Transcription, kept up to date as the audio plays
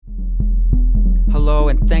Hello,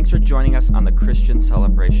 and thanks for joining us on the Christian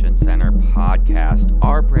Celebration Center podcast.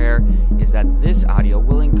 Our prayer is that this audio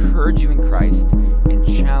will encourage you in Christ and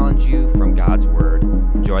challenge you from God's Word.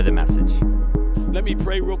 Enjoy the message. Let me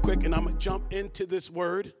pray real quick, and I'm going to jump into this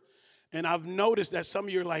word. And I've noticed that some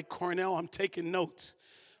of you are like, Cornell, I'm taking notes,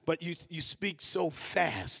 but you speak so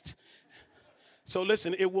fast. So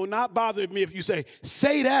listen, it will not bother me if you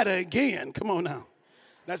say that again. Come on now.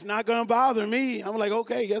 That's not going to bother me. I'm like,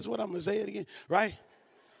 okay, guess what? I'm going to say it again, right?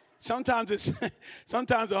 Sometimes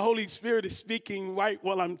the Holy Spirit is speaking right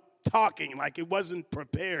while I'm talking, like it wasn't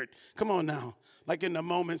prepared. Come on now, like in the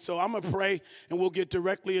moment. So I'm going to pray, and we'll get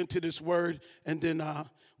directly into this word. And then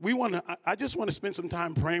I just want to spend some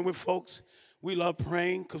time praying with folks. We love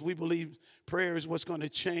praying because we believe prayer is what's going to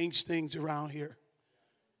change things around here.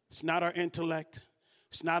 It's not our intellect.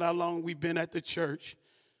 It's not how long we've been at the church.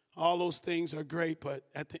 All those things are great, but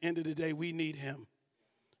at the end of the day, we need him.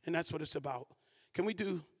 And that's what it's about. Can we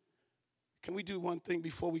do one thing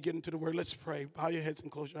before we get into the word? Let's pray. Bow your heads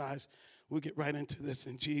and close your eyes. We'll get right into this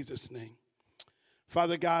in Jesus' name.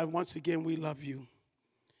 Father God, once again, we love you.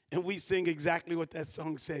 And we sing exactly what that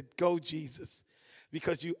song said. Go, Jesus,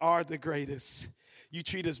 because you are the greatest. You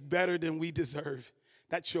treat us better than we deserve.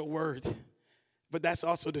 That's your word. But that's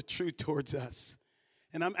also the truth towards us.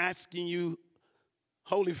 And I'm asking you,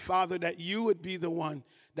 Holy Father, that you would be the one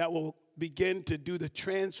that will begin to do the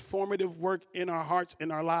transformative work in our hearts, in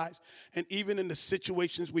our lives, and even in the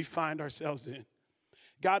situations we find ourselves in.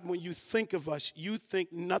 God, when you think of us, you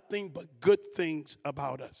think nothing but good things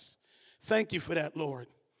about us. Thank you for that, Lord.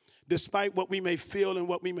 Despite what we may feel and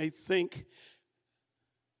what we may think,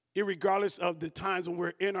 irregardless of the times when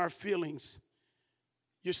we're in our feelings,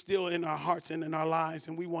 you're still in our hearts and in our lives,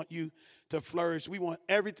 and we want you to flourish. We want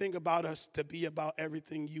everything about us to be about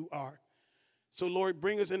everything you are. So, Lord,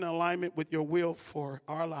 bring us in alignment with your will for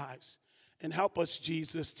our lives, and help us,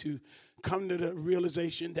 Jesus, to come to the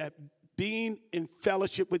realization that being in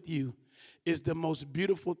fellowship with you is the most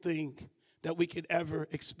beautiful thing that we could ever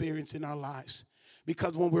experience in our lives.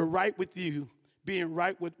 Because when we're right with you, being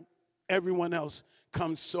right with everyone else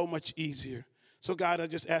comes so much easier. So, God, I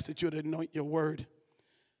just ask that you would anoint your word.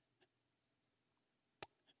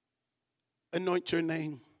 Anoint your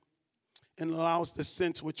name and allow us to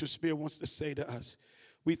sense what your spirit wants to say to us.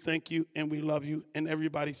 We thank you and we love you. And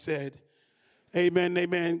everybody said, amen,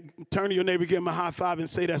 amen. Turn to your neighbor, give him a high five and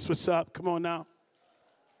say, that's what's up. Come on now.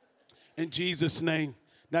 In Jesus' name,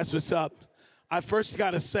 that's what's up. I first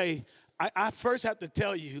got to say, I first have to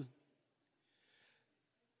tell you,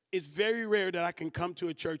 it's very rare that I can come to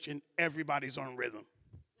a church and everybody's on rhythm.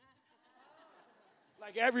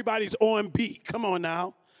 Like everybody's on beat. Come on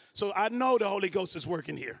now. So I know the Holy Ghost is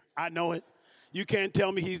working here. I know it. You can't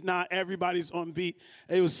tell me he's not. Everybody's on beat.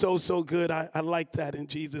 It was so good. I like that in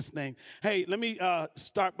Jesus' name. Hey, let me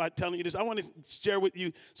start by telling you this. I want to share with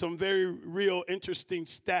you some very real interesting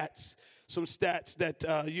stats, some stats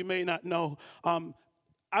that you may not know.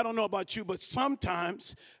 I don't know about you, but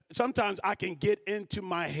sometimes I can get into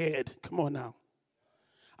my head. Come on now.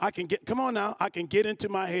 I can get into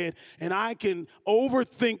my head and I can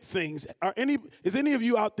overthink things. Is any of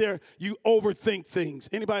you out there, you overthink things?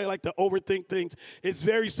 Anybody like to overthink things? It's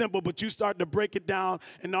very simple, but you start to break it down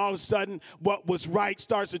and all of a sudden what was right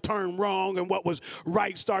starts to turn wrong and what was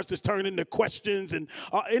right starts to turn into questions. And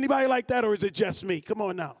anybody like that, or is it just me? Come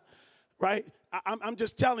on now, right? I'm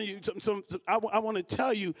just telling you, I want to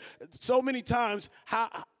tell you so many times how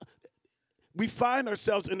we find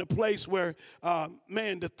ourselves in a place where,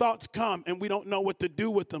 the thoughts come and we don't know what to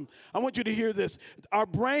do with them. I want you to hear this. Our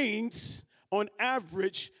brains, on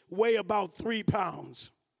average, weigh about 3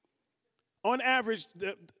 pounds. On average,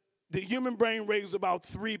 the human brain weighs about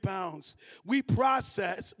 3 pounds. We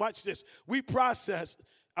process, watch this,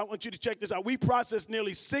 I want you to check this out. We process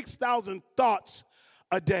nearly 6,000 thoughts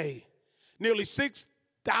a day. Nearly 6,000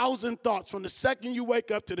 thoughts from the second you wake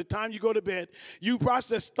up to the time you go to bed. You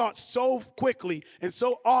process thoughts so quickly and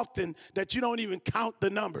so often that you don't even count the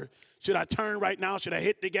number. Should I turn right now? Should I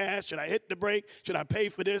hit the gas? Should I hit the brake? Should I pay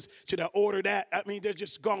for this? Should I order that? I mean, they're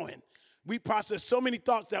just going. We process so many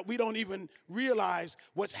thoughts that we don't even realize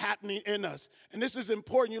what's happening in us. And this is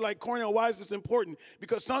important. You're like, Cornell, why is this important?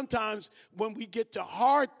 Because sometimes when we get to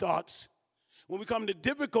hard thoughts, when we come to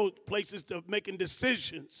difficult places to making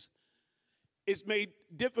decisions, it's made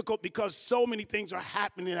difficult because so many things are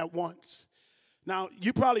happening at once. Now,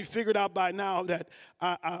 you probably figured out by now that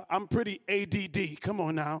I'm pretty ADD. Come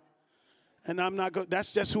on now. And I'm not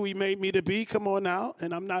that's just who he made me to be. Come on now.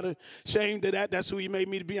 And I'm not ashamed of that. That's who he made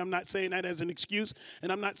me to be. I'm not saying that as an excuse.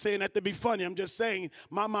 And I'm not saying that to be funny. I'm just saying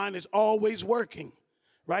my mind is always working.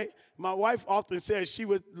 right? My wife often says she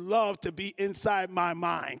would love to be inside my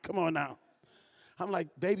mind. Come on now. I'm like,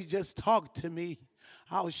 baby, just talk to me.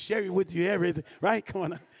 I'll share with you everything, right? Come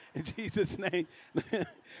on, in Jesus' name,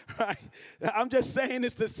 right? I'm just saying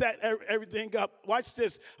this to set everything up. Watch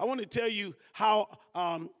this. I want to tell you how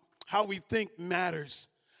we think matters.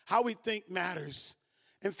 How we think matters.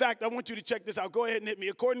 In fact, I want you to check this out. Go ahead and hit me.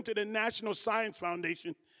 According to the National Science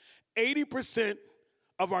Foundation, 80%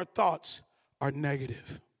 of our thoughts are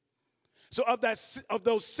negative. So of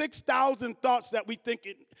those 6,000 thoughts that we think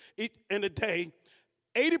in a day,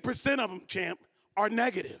 80% of them, champ, are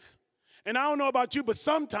negative. And I don't know about you, but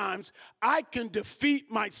sometimes I can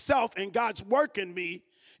defeat myself and God's work in me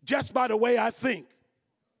just by the way I think.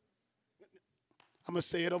 I'm going to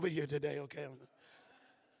say it over here today, okay?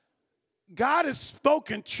 God has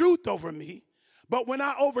spoken truth over me, but when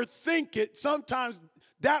I overthink it, sometimes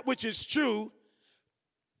that which is true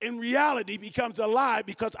in reality becomes a lie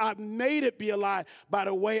because I've made it be a lie by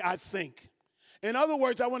the way I think. In other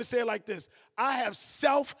words, I want to say it like this. I have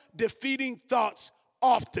self-defeating thoughts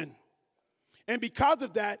often. And because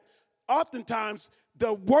of that, oftentimes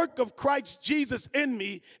the work of Christ Jesus in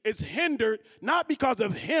me is hindered, not because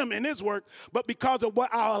of him and his work, but because of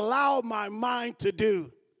what I allow my mind to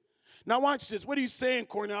do. Now watch this. What are you saying,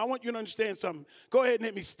 Cornell? I want you to understand something. Go ahead and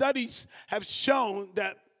hit me. Studies have shown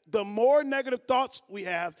that the more negative thoughts we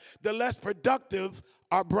have, the less productive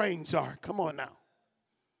our brains are. Come on now.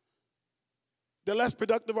 The less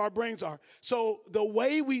productive our brains are. So the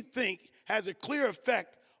way we think has a clear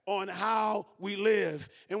effect on how we live.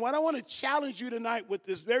 And what I want to challenge you tonight with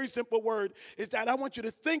this very simple word is that I want you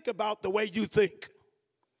to think about the way you think.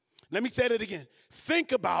 Let me say that again.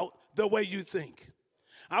 Think about the way you think.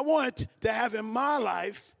 I want to have in my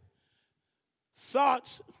life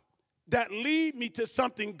thoughts that lead me to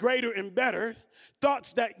something greater and better,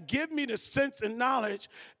 thoughts that give me the sense and knowledge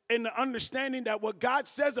and the understanding that what God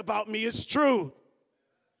says about me is true.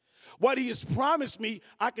 What he has promised me,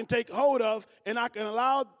 I can take hold of, and I can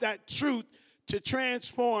allow that truth to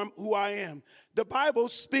transform who I am. The Bible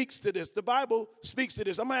speaks to this. The Bible speaks to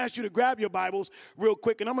this. I'm going to ask you to grab your Bibles real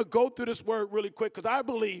quick, and I'm going to go through this word really quick because I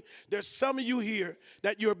believe there's some of you here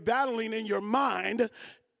that you're battling in your mind,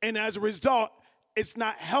 and as a result, it's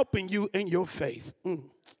not helping you in your faith.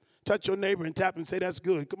 Touch your neighbor and tap and say, that's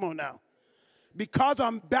good. Come on now. Because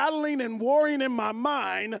I'm battling and warring in my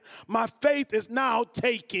mind, my faith is now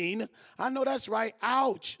taking. I know that's right.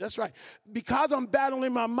 Ouch. That's right. Because I'm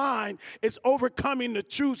battling my mind, it's overcoming the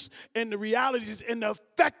truths and the realities and the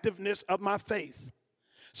effectiveness of my faith.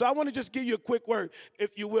 So I want to just give you a quick word,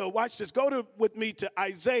 if you will. Watch this. Go with me to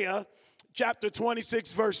Isaiah chapter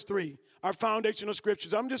 26, verse 3. Our foundational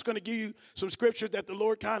scriptures. I'm just going to give you some scriptures that the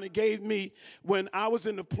Lord kind of gave me when I was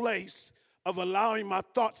in the place of allowing my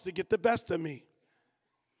thoughts to get the best of me.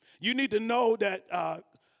 You need to know that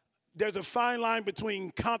there's a fine line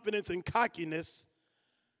between confidence and cockiness.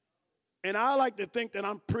 And I like to think that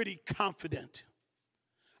I'm pretty confident.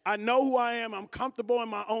 I know who I am. I'm comfortable in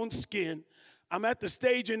my own skin. I'm at the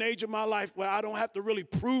stage and age of my life where I don't have to really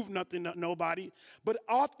prove nothing to nobody. But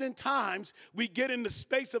oftentimes, we get in the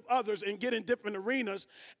space of others and get in different arenas.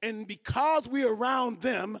 And because we're around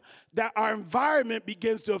them, that our environment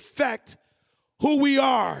begins to affect who we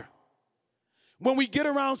are. When we get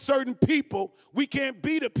around certain people, we can't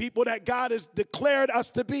be the people that God has declared us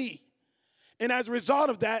to be. And as a result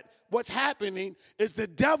of that, what's happening is the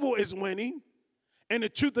devil is winning, and the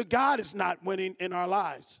truth of God is not winning in our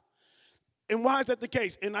lives. And why is that the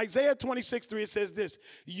case? In Isaiah 26:3, it says this: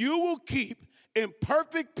 you will keep in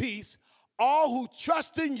perfect peace all who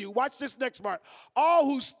trust in you. Watch this next part. All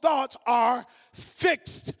whose thoughts are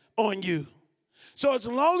fixed on you. So as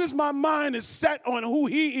long as my mind is set on who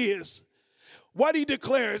he is, what he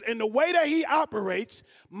declares, and the way that he operates,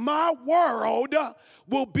 my world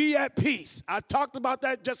will be at peace. I talked about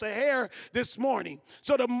that just a hair this morning.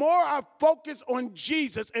 So the more I focus on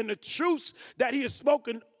Jesus and the truths that he has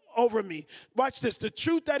spoken over me, watch this, the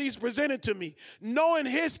truth that he's presented to me, knowing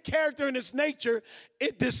his character and his nature,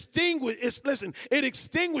 it extinguishes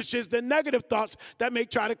the negative thoughts that may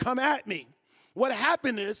try to come at me. What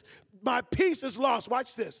happened is my peace is lost.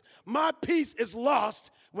 Watch this. My peace is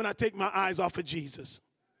lost when I take my eyes off of Jesus.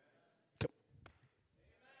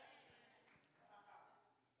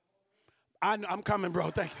 I'm coming, bro.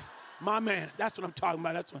 Thank you. My man. That's what I'm talking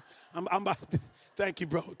about. That's what I'm about. Thank you,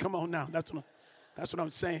 bro. Come on now. That's what I'm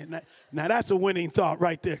saying. Now that's a winning thought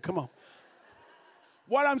right there. Come on.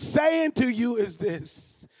 What I'm saying to you is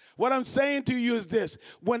this. When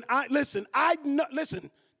listen,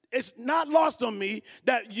 it's not lost on me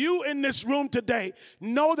that you in this room today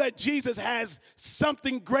know that Jesus has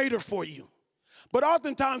something greater for you. But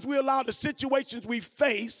oftentimes we allow the situations we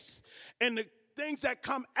face and the things that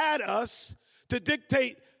come at us to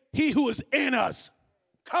dictate he who is in us.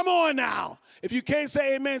 Come on now. If you can't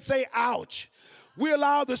say amen, say ouch. We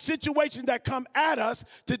allow the situations that come at us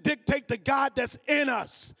to dictate the God that's in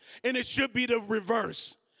us. And it should be the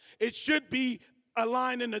reverse. It should be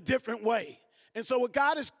aligned in a different way. And so what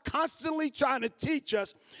God is constantly trying to teach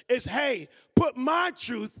us is, hey, put my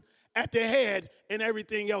truth at the head and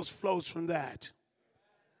everything else flows from that.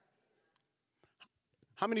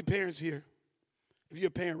 How many parents here? If you're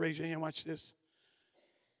a parent, raise your hand, watch this.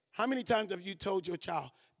 How many times have you told your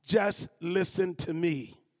child, just listen to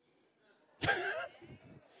me?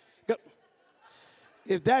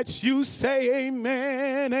 If that's you, say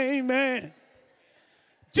amen, amen.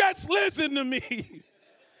 Just listen to me.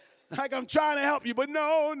 Like I'm trying to help you, but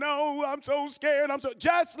no, I'm so scared.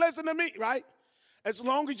 Just listen to me, right? As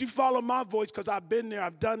long as you follow my voice, because I've been there,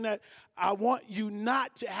 I've done that, I want you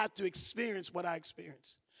not to have to experience what I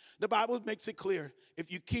experienced. The Bible makes it clear.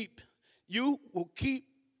 If you will keep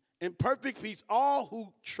in perfect peace all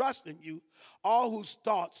who trust in you, all whose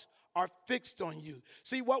thoughts are fixed on you.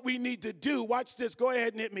 See, what we need to do, watch this, go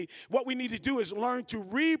ahead and hit me. What we need to do is learn to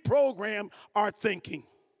reprogram our thinking.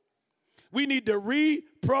 We need to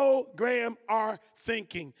reprogram our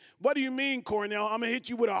thinking. What do you mean, Cornell? I'm going to hit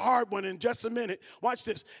you with a hard one in just a minute. Watch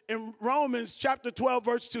this. In Romans chapter 12,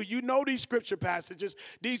 verse 2, you know these scripture passages.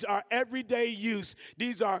 These are everyday use.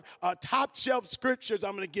 These are top shelf scriptures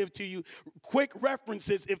I'm going to give to you. Quick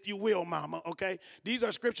references, if you will, mama, okay? These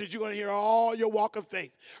are scriptures you're going to hear all your walk of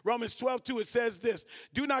faith. Romans 12, 2, it says this,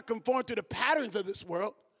 do not conform to the patterns of this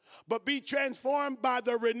world, but be transformed by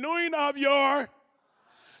the renewing of your.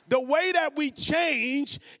 The way that we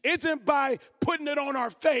change isn't by putting it on our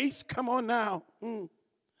face. Come on now.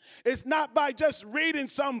 It's not by just reading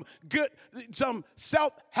some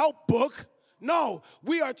self-help book. No,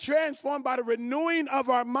 we are transformed by the renewing of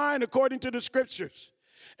our mind according to the scriptures.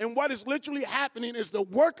 And what is literally happening is the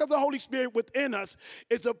work of the Holy Spirit within us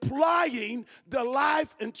is applying the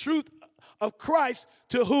life and truth of Christ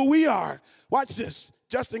to who we are. Watch this.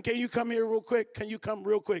 Justin, can you come here real quick? Can you come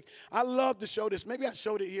real quick? I love to show this. Maybe I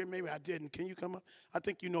showed it here. Maybe I didn't. Can you come up? I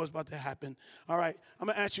think you know what's about to happen. All right. I'm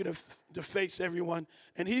going to ask you to face everyone.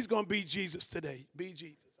 And he's going to be Jesus today. Be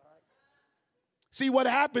Jesus. All right. See, what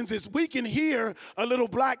happens is we can hear a little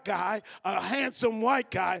black guy, a handsome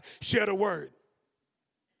white guy share the word.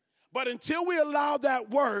 But until we allow that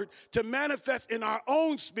word to manifest in our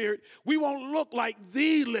own spirit, we won't look like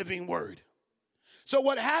the living word. So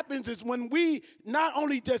what happens is when we not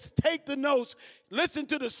only just take the notes, listen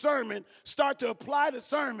to the sermon, start to apply the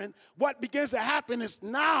sermon, what begins to happen is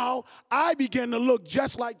now I begin to look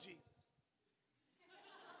just like Jesus.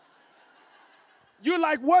 You're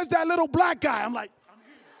like, where's that little black guy? I'm like, I'm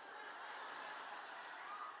here.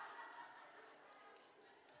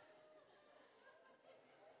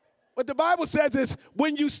 What the Bible says is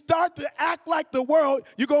when you start to act like the world,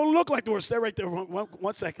 you're going to look like the world. Stay right there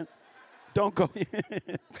one second. Don't go.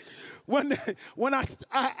 When I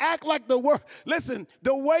act like the world, listen,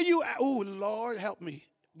 the way you, oh, Lord, help me.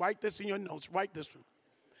 Write this in your notes. Write this one.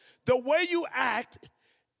 The way you act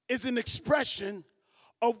is an expression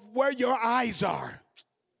of where your eyes are.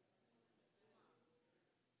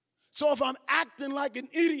 So if I'm acting like an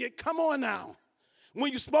idiot, come on now.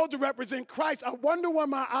 When you're supposed to represent Christ, I wonder where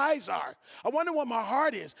my eyes are. I wonder where my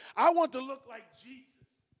heart is. I want to look like Jesus.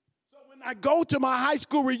 I go to my high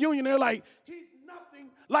school reunion, they're like, he's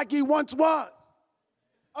nothing like he once was.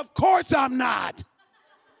 Of course I'm not.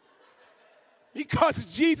 Because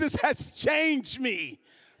Jesus has changed me,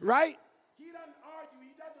 right? He doesn't argue.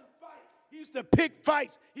 He doesn't fight. He used to pick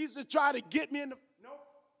fights. He used to try to get me in the, nope.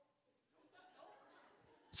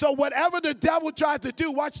 So whatever the devil tries to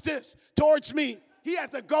do, watch this, towards me, he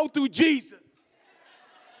has to go through Jesus.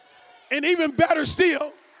 And even better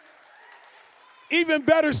still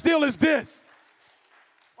is this.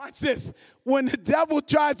 Watch this. When the devil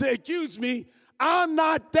tries to accuse me, I'm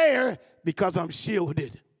not there because I'm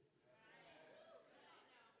shielded.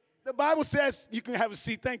 The Bible says, you can have a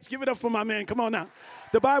seat. Thanks. Give it up for my man. Come on now.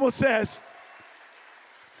 The Bible says,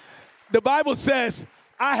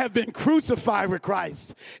 I have been crucified with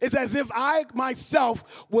Christ. It's as if I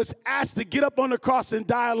myself was asked to get up on the cross and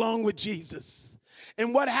die along with Jesus.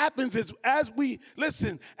 And what happens is as we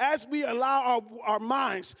allow our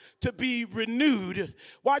minds to be renewed,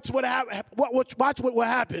 watch what will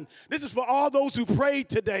happen. This is for all those who prayed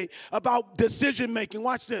today about decision making.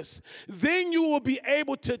 Watch this. Then you will be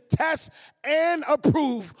able to test and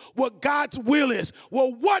approve what God's will is.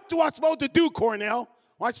 Well, what do I supposed to do, Cornell?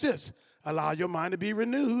 Watch this. Allow your mind to be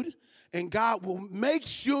renewed, and God will make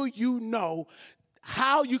sure you know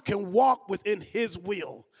how you can walk within his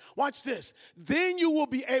will. Watch this. Then you will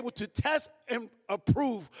be able to test and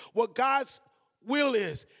approve what God's will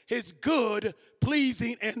is, his good,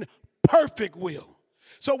 pleasing, and perfect will.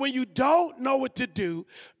 So when you don't know what to do,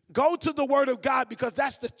 go to the word of God, because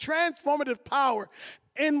that's the transformative power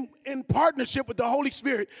in partnership with the Holy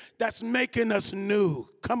Spirit that's making us new.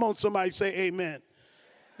 Come on, somebody say amen.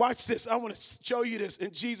 Watch this. I want to show you this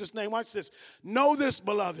in Jesus' name. Watch this. Know this,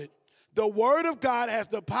 beloved. The word of God has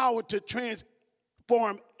the power to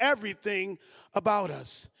transform everything about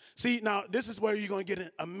us. See, now this is where you're going to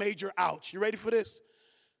get a major ouch. You ready for this?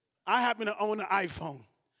 I happen to own an iPhone.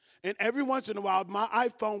 And every once in a while, my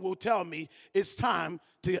iPhone will tell me it's time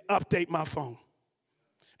to update my phone.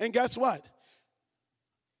 And guess what?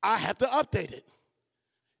 I have to update it.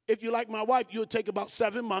 If you're like my wife, you'll take about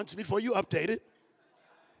 7 months before you update it.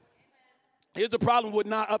 Here's the problem with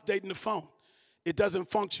not updating the phone. It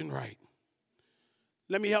doesn't function right.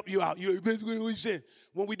 Let me help you out. You're basically what you said.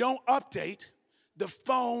 When we don't update, the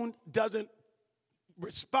phone doesn't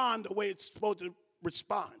respond the way it's supposed to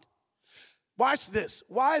respond. Watch this.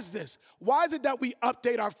 Why is this? Why is it that we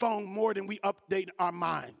update our phone more than we update our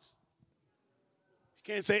minds? If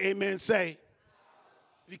you can't say amen, say.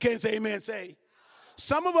 If you can't say amen, say.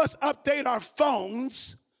 Some of us update our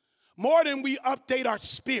phones more than we update our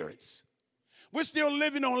spirits. We're still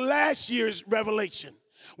living on last year's revelation.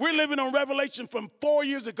 We're living on revelation from 4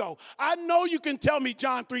 years ago. I know you can tell me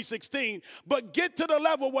John 3:16, but get to the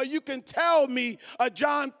level where you can tell me a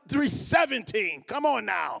John 3:17. Come on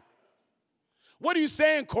now. What are you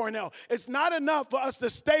saying, Cornell? It's not enough for us to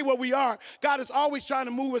stay where we are. God is always trying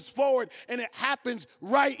to move us forward, and it happens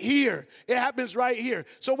right here. It happens right here.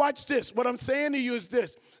 So watch this. What I'm saying to you is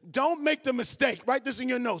this. Don't make the mistake. Write this in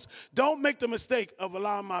your notes. Don't make the mistake of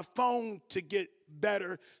allowing my phone to get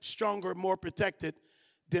better, stronger, more protected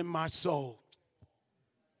than my soul.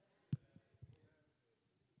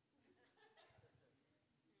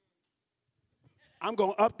 I'm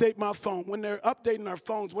going to update my phone. When they're updating our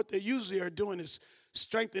phones, what they usually are doing is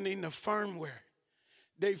strengthening the firmware.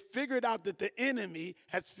 They figured out that the enemy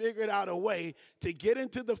has figured out a way to get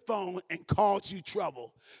into the phone and cause you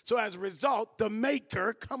trouble. So as a result, the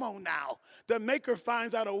maker, come on now, the maker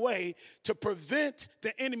finds out a way to prevent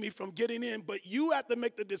the enemy from getting in, but you have to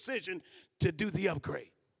make the decision to do the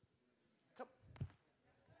upgrade.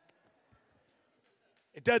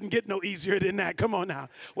 It doesn't get no easier than that. Come on now.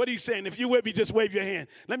 What are you saying? If you're with me, just wave your hand.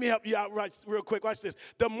 Let me help you out right real quick. Watch this.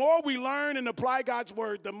 The more we learn and apply God's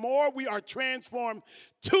word, the more we are transformed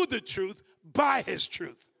to the truth by his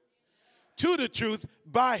truth. To the truth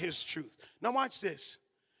by his truth. Now watch this.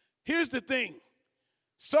 Here's the thing.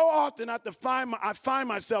 So often I find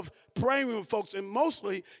myself praying with folks, and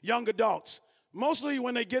mostly young adults. Mostly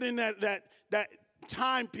when they get in that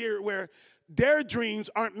time period where their dreams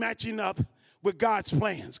aren't matching up with God's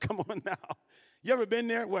plans. Come on now. You ever been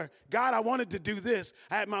there where, God, I wanted to do this.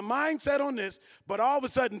 I had my mind set on this, but all of a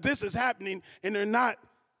sudden this is happening and they're not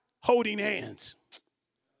holding hands.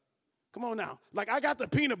 Come on now. Like I got the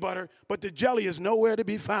peanut butter, but the jelly is nowhere to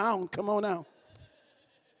be found. Come on now.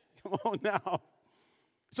 Come on now.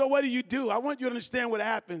 So what do? I want you to understand what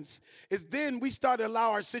happens is then we start to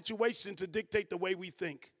allow our situation to dictate the way we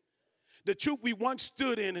think. The truth we once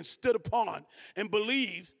stood in and stood upon and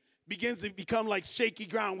believed begins to become like shaky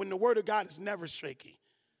ground when the word of God is never shaky.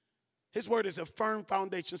 His word is a firm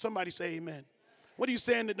foundation. Somebody say amen. What are you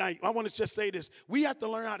saying tonight? I want to just say this. We have to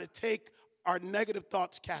learn how to take our negative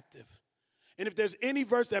thoughts captive. And if there's any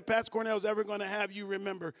verse that Pastor Cornell is ever going to have you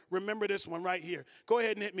remember this one right here. Go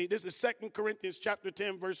ahead and hit me. This is 2 Corinthians chapter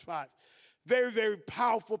 10, verse 5. Very, very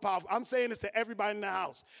powerful, powerful. I'm saying this to everybody in the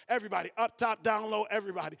house. Everybody, up top, down low,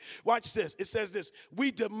 everybody. Watch this. It says this. We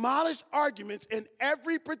demolish arguments and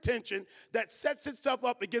every pretension that sets itself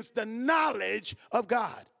up against the knowledge of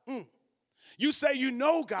God. You say you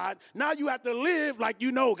know God. Now you have to live like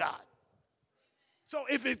you know God. So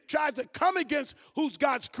if it tries to come against who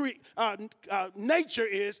God's nature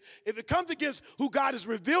is, if it comes against who God has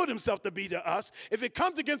revealed himself to be to us, if it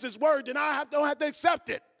comes against his word, then I don't have to accept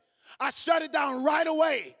it. I shut it down right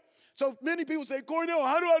away. So many people say, Cornell,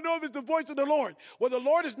 how do I know if it's the voice of the Lord? Well, the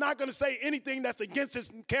Lord is not going to say anything that's against his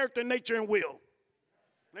character, nature, and will.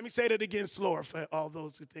 Let me say that again slower for all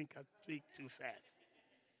those who think I speak too fast.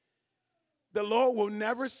 The Lord will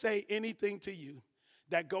never say anything to you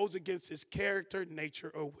that goes against his character,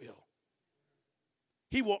 nature, or will.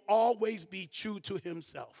 He will always be true to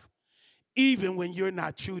himself, even when you're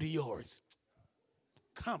not true to yours.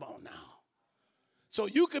 Come on now. So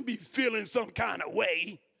you can be feeling some kind of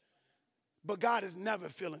way, but God is never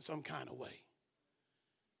feeling some kind of way.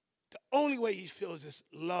 The only way he feels is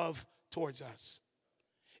love towards us.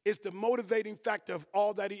 is the motivating factor of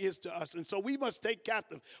all that he is to us. And so we must take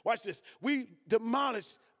captive. Watch this. We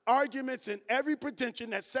demolish arguments and every pretension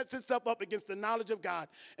that sets itself up against the knowledge of God.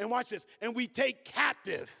 And watch this. And we take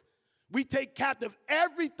captive. We take captive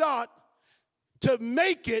every thought to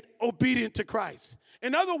make it obedient to Christ.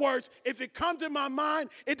 In other words, if it comes in my mind,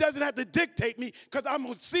 it doesn't have to dictate me, because I'm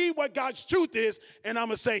going to see what God's truth is, and I'm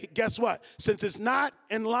going to say, guess what? Since it's not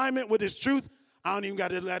in alignment with his truth, I don't even got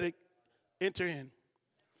to let it enter in.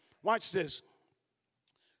 Watch this.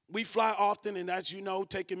 We fly often, and as you know,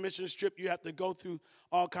 taking mission trip, you have to go through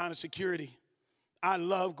all kind of security. I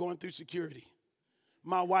love going through security.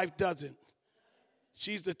 My wife doesn't.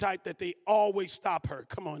 She's the type that they always stop her.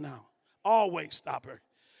 Come on now. Always stop her.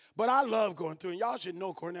 But I love going through, and y'all should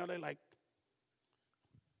know, Cornell, they like,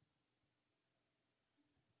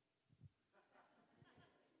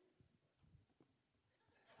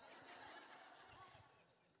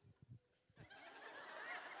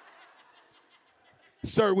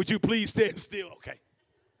 sir, would you please stand still? Okay.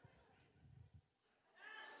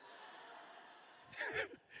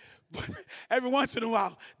 But every once in a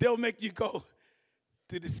while, they'll make you go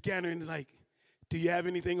to the scanner and like, do you have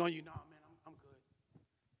anything on you? No, man, I'm good.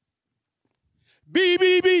 Beep,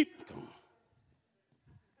 beep, beep. Come on.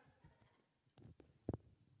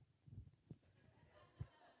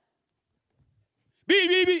 Beep,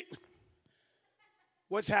 beep, beep.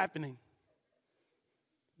 What's happening?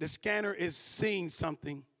 The scanner is seeing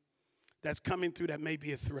something that's coming through that may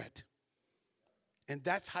be a threat. And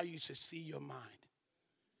that's how you should see your mind.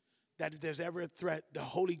 That if there's ever a threat, the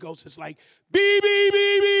Holy Ghost is like, beep, beep,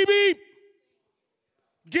 beep, beep, beep.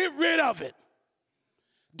 Get rid of it.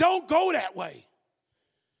 Don't go that way.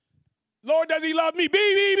 Lord, does he love me? Beep,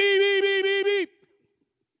 beep, beep, beep, beep, beep, beep.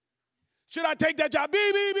 Should I take that job?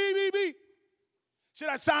 Beep, beep, beep, beep, beep. Should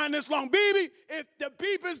I sign this loan? Beep, beep. If the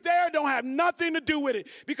beep is there, don't have nothing to do with it.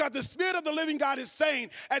 Because the Spirit of the living God is saying,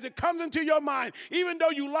 as it comes into your mind, even though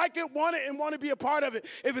you like it, want it, and want to be a part of it,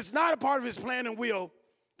 if it's not a part of his plan and will,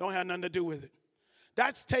 don't have nothing to do with it.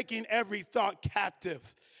 That's taking every thought captive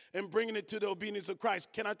and bringing it to the obedience of Christ.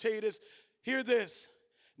 Can I tell you this? Hear this.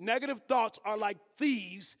 Negative thoughts are like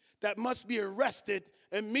thieves that must be arrested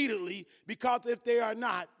immediately, because if they are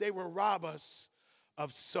not, they will rob us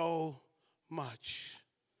of so much.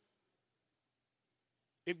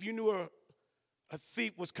 If you knew a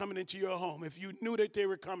thief was coming into your home, if you knew that they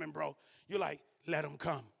were coming, bro, you're like, let them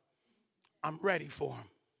come. I'm ready for them.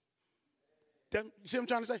 You see what I'm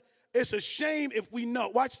trying to say? It's a shame if we know.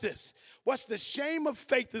 Watch this. What's the shame of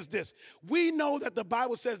faith is this. We know that the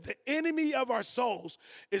Bible says the enemy of our souls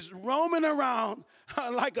is roaming around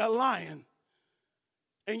like a lion,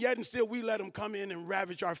 and yet and still we let him come in and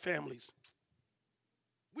ravage our families.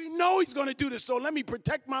 We know he's going to do this, so let me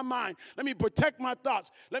protect my mind. Let me protect my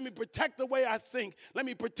thoughts. Let me protect the way I think. Let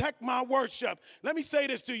me protect my worship. Let me say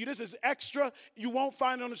this to you. This is extra. You won't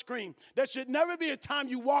find it on the screen. There should never be a time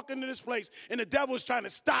you walk into this place and the devil is trying to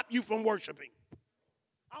stop you from worshiping.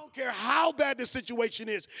 I don't care how bad the situation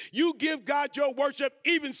is. You give God your worship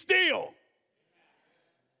even still.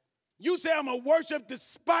 You say, I'm going to worship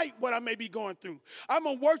despite what I may be going through. I'm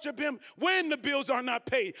going to worship him when the bills are not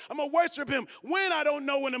paid. I'm going to worship him when I don't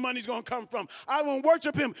know when the money's going to come from. I'm going to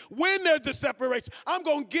worship him when there's the separation. I'm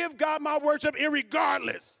going to give God my worship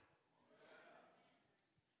irregardless.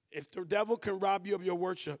 If the devil can rob you of your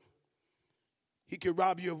worship, he can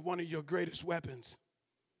rob you of one of your greatest weapons.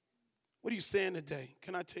 What are you saying today?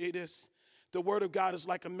 Can I tell you this? The word of God is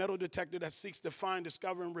like a metal detector that seeks to find,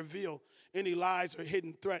 discover, and reveal any lies or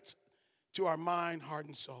hidden threats to our mind, heart,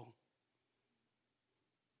 and soul.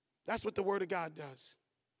 That's what the word of God does.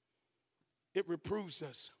 It reproves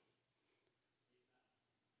us.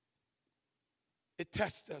 It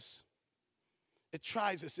tests us. It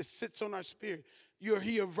tries us. It sits on our spirit. You'll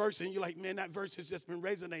hear a verse and you're like, man, that verse has just been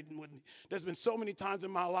resonating with me. There's been so many times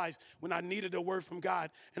in my life when I needed a word from God,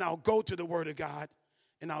 and I'll go to the word of God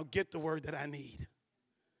and I'll get the word that I need,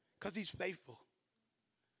 because he's faithful.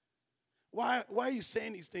 Why are you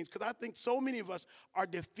saying these things? Because I think so many of us are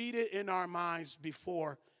defeated in our minds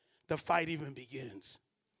before the fight even begins.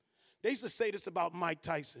 They used to say this about Mike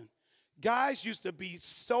Tyson. Guys used to be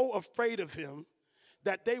so afraid of him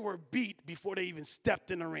that they were beat before they even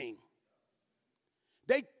stepped in the ring.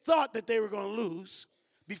 They thought that they were going to lose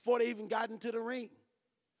before they even got into the ring.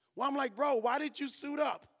 Well, I'm like, bro, why did you suit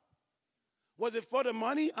up? Was it for the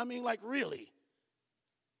money? I mean, like, really?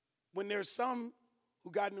 When there's some who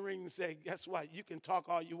got in the ring and say, guess what? You can talk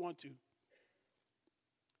all you want to,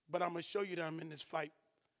 but I'm going to show you that I'm in this fight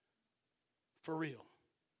for real.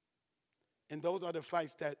 And those are the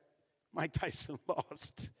fights that Mike Tyson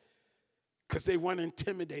lost, because they weren't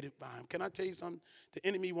intimidated by him. Can I tell you something? The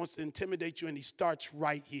enemy wants to intimidate you, and he starts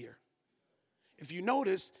right here. If you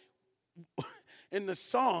notice, in the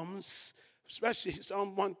Psalms, especially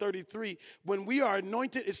Psalm 133, when we are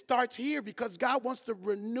anointed, it starts here because God wants to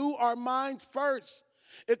renew our minds first.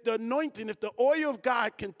 If the anointing, if the oil of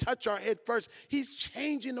God can touch our head first, he's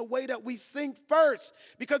changing the way that we think first.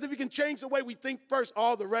 Because if he can change the way we think first,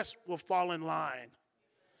 all the rest will fall in line.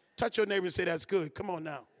 Touch your neighbor and say, that's good. Come on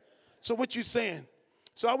now. So what you saying?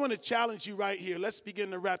 So I want to challenge you right here. Let's begin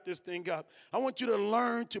to wrap this thing up. I want you to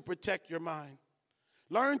learn to protect your mind.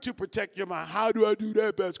 Learn to protect your mind. How do I do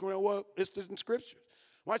that, Pastor Cornell? Well, it's in Scripture.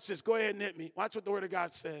 Watch this. Go ahead and hit me. Watch what the Word of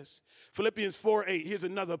God says. Philippians 4:8. Here's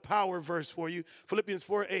another power verse for you. Philippians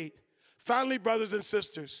 4:8. Finally, brothers and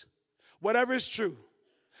sisters, whatever is true,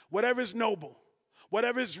 whatever is noble,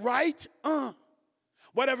 whatever is right,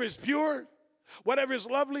 whatever is pure, whatever is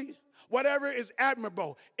lovely, whatever is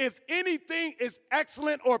admirable, if anything is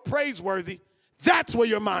excellent or praiseworthy, that's where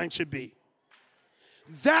your mind should be.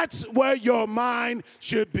 That's where your mind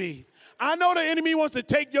should be. I know the enemy wants to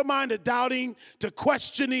take your mind to doubting, to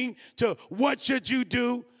questioning, to what should you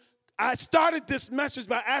do. I started this message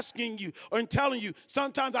by asking you or telling you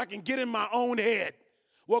sometimes I can get in my own head.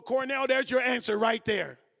 Well, Cornell, there's your answer right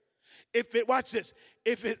there. Watch this.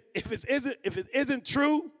 If it isn't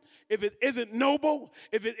true, if it isn't noble,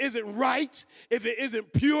 if it isn't right, if it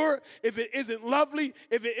isn't pure, if it isn't lovely,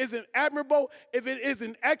 if it isn't admirable, if it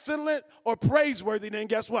isn't excellent or praiseworthy, then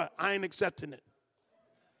guess what? I ain't accepting it.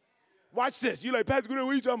 Watch this. You're like, Pastor Goodell,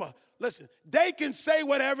 what are you talking about? Listen, they can say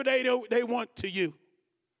whatever they want to you.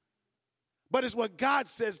 But it's what God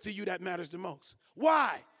says to you that matters the most.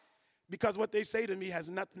 Why? Because what they say to me has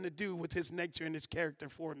nothing to do with his nature and his character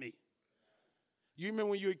for me. You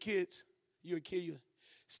remember when you were kids?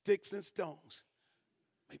 Sticks and stones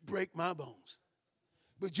may break my bones,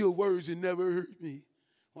 but your words will never hurt me.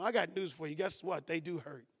 Well, I got news for you. Guess what? They do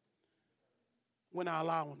hurt when I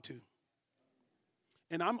allow them to.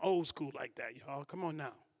 And I'm old school like that, y'all. Come on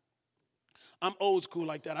now. I'm old school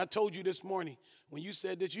like that. I told you this morning when you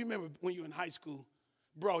said this. You remember when you were in high school?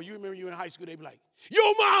 Bro, you remember you were in high school, they'd be like,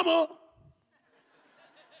 yo, mama.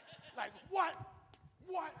 Like, what?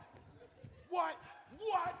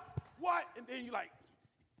 And then you're like,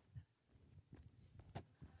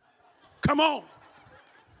 Come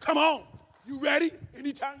on. You ready?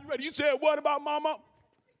 Anytime you're ready. You said what about mama?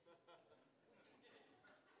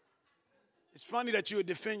 It's funny that you would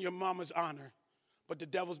defend your mama's honor, but the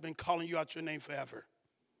devil's been calling you out your name forever.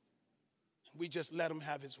 We just let him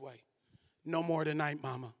have his way. No more tonight,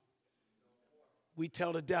 mama. We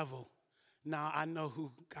tell the devil, now I know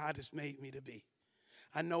who God has made me to be.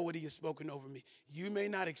 I know what he has spoken over me. You may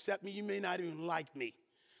not accept me. You may not even like me.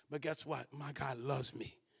 But guess what? My God loves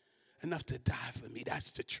me enough to die for me.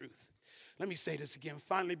 That's the truth. Let me say this again.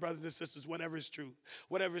 Finally, brothers and sisters, whatever is true,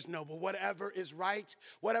 whatever is noble, whatever is right,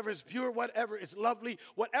 whatever is pure, whatever is lovely,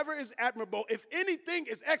 whatever is admirable, if anything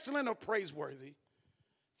is excellent or praiseworthy,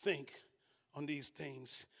 think on these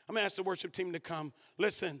things. I'm going to ask the worship team to come.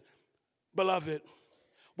 Listen, beloved,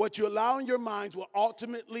 what you allow in your minds will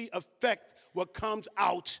ultimately affect what comes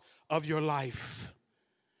out of your life.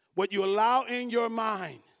 What you allow in your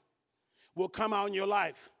mind will come out in your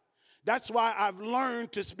life. That's why I've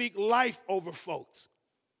learned to speak life over folks.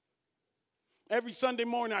 Every Sunday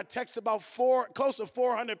morning, I text about close to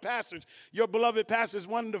 400 pastors. Your beloved pastor is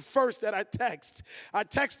one of the first that I text. I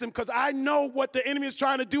text them because I know what the enemy is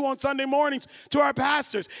trying to do on Sunday mornings to our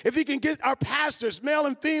pastors. If he can get our pastors, male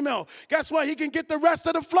and female, guess what? He can get the rest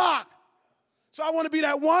of the flock. So I want to be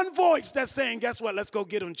that one voice that's saying, guess what? Let's go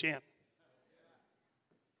get him, champ.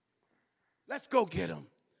 Let's go get him.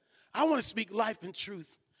 I want to speak life and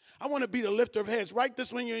truth. I want to be the lifter of heads. Write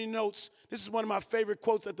this one in your notes. This is one of my favorite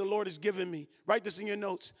quotes that the Lord has given me. Write this in your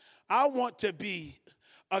notes. I want to be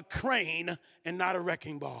a crane and not a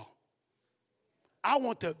wrecking ball. I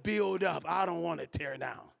want to build up. I don't want to tear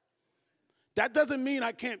down. That doesn't mean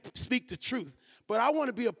I can't speak the truth, but I want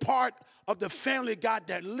to be a part of the family of God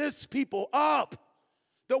that lifts people up.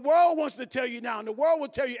 The world wants to tell you now, and the world will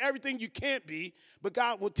tell you everything you can't be, but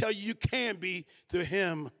God will tell you can be through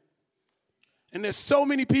him. And there's so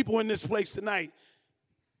many people in this place tonight.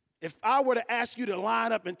 If I were to ask you to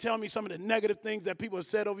line up and tell me some of the negative things that people have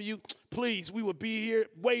said over you, please, we would be here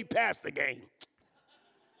way past the game.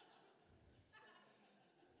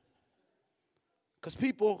 Because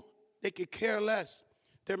people, they could care less.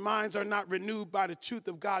 Their minds are not renewed by the truth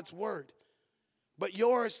of God's word. But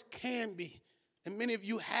yours can be. And many of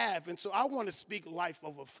you have. And so I want to speak life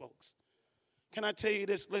over folks. Can I tell you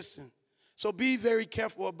this? Listen. So be very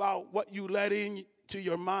careful about what you let into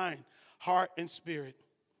your mind, heart, and spirit.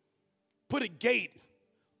 Put a gate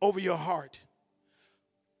over your heart.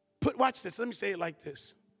 Watch this. Let me say it like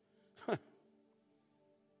this.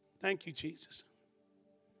 Thank you, Jesus.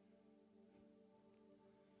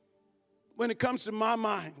 When it comes to my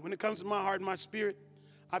mind, when it comes to my heart and my spirit,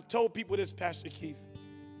 I've told people this, Pastor Keith.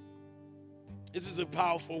 This is a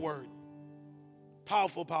powerful word.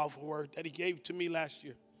 Powerful, powerful word that he gave to me last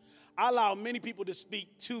year. I allow many people to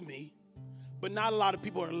speak to me, but not a lot of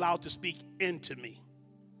people are allowed to speak into me.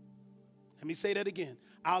 Let me say that again.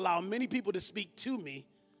 I allow many people to speak to me,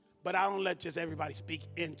 but I don't let just everybody speak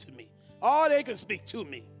into me. Oh, they can speak to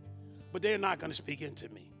me, but they're not going to speak into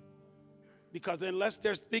me. Because unless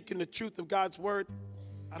they're speaking the truth of God's word,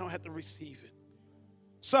 I don't have to receive it.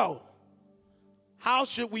 So, how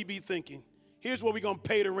should we be thinking? Here's what we're going to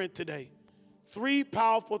pay the rent today. 3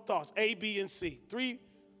 powerful thoughts, A, B, and C. 3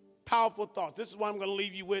 powerful thoughts. This is what I'm going to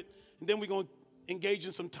leave you with, and then we're going to engage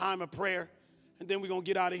in some time of prayer, and then we're going to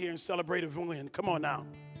get out of here and celebrate a win. Come on now.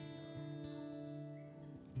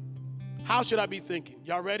 How should I be thinking?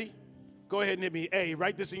 Y'all ready? Go ahead and hit me. A,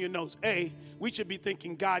 write this in your notes. A, we should be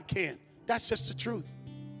thinking God can. That's just the truth.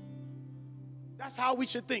 That's how we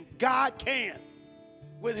should think. God can.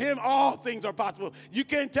 With him, all things are possible. You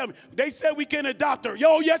can't tell me. They said we can adopt her.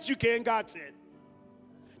 Yo, yes, you can, God said.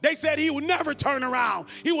 They said he will never turn around.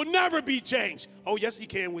 He will never be changed. Oh, yes, he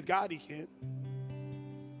can. With God, he can.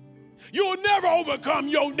 You will never overcome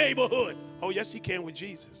your neighborhood. Oh, yes, he can with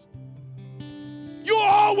Jesus. You will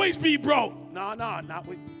always be broke. No, not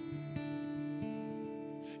with.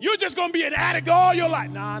 You're just going to be an addict all your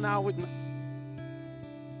life. No, with.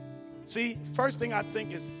 See, first thing I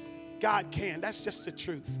think is God can. That's just the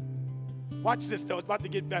truth. Watch this, though. It's about to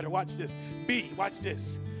get better. Watch this. B, watch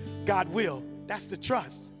this. God will. That's the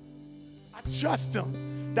trust. I trust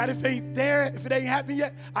him that if it ain't there, if it ain't happened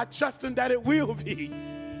yet, I trust him that it will be.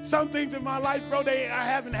 Some things in my life, bro, they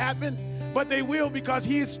haven't happened, but they will because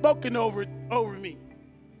he has spoken over me.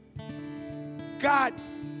 God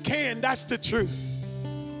can. That's the truth.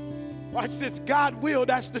 Watch this. God will.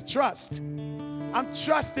 That's the trust. I'm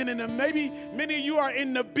trusting in him. Maybe many of you are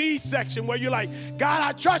in the B section where you're like, God,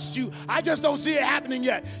 I trust you. I just don't see it happening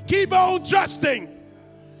yet. Keep on trusting.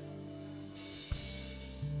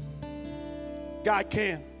 God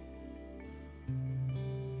can.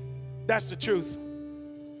 That's the truth.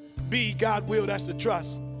 B, God will. That's the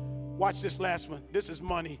trust. Watch this last one. This is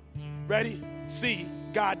money. Ready? C,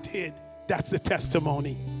 God did. That's the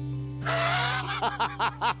testimony.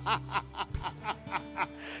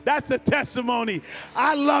 That's the testimony.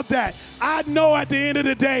 I love that. I know at the end of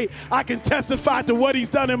the day, I can testify to what he's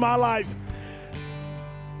done in my life.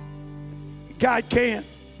 God can.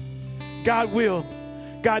 God will.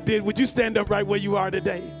 God did. Would you stand up right where you are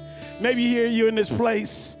today? Maybe here you're in this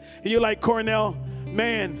place and you're like, Cornell,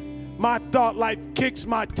 man, my thought life kicks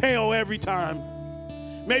my tail every time.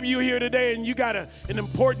 Maybe you're here today and you got an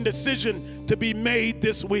important decision to be made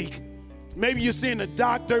this week. Maybe you're seeing a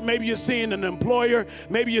doctor, maybe you're seeing an employer,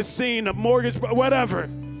 maybe you're seeing a mortgage, whatever.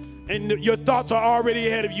 And your thoughts are already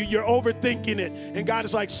ahead of you. You're overthinking it. And God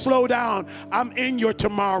is like, slow down. I'm in your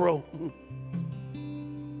tomorrow.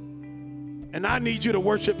 And I need you to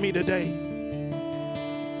worship me today.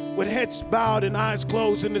 With heads bowed and eyes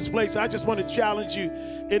closed in this place, I just want to challenge you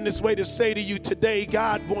in this way to say to you today,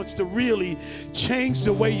 God wants to really change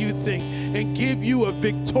the way you think and give you a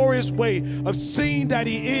victorious way of seeing that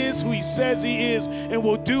he is who he says he is and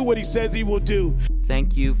will do what he says he will do.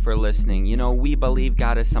 Thank you for listening. You know, we believe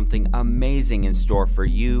God has something amazing in store for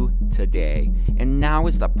you today. And now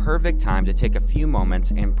is the perfect time to take a few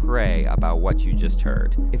moments and pray about what you just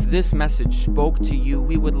heard. If this message spoke to you,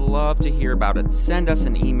 we would love to hear about it. Send us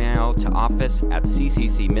an email to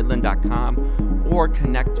office@cccmidland.com or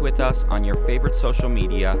connect with us on your favorite social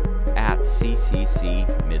media @CCC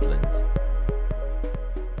Midland.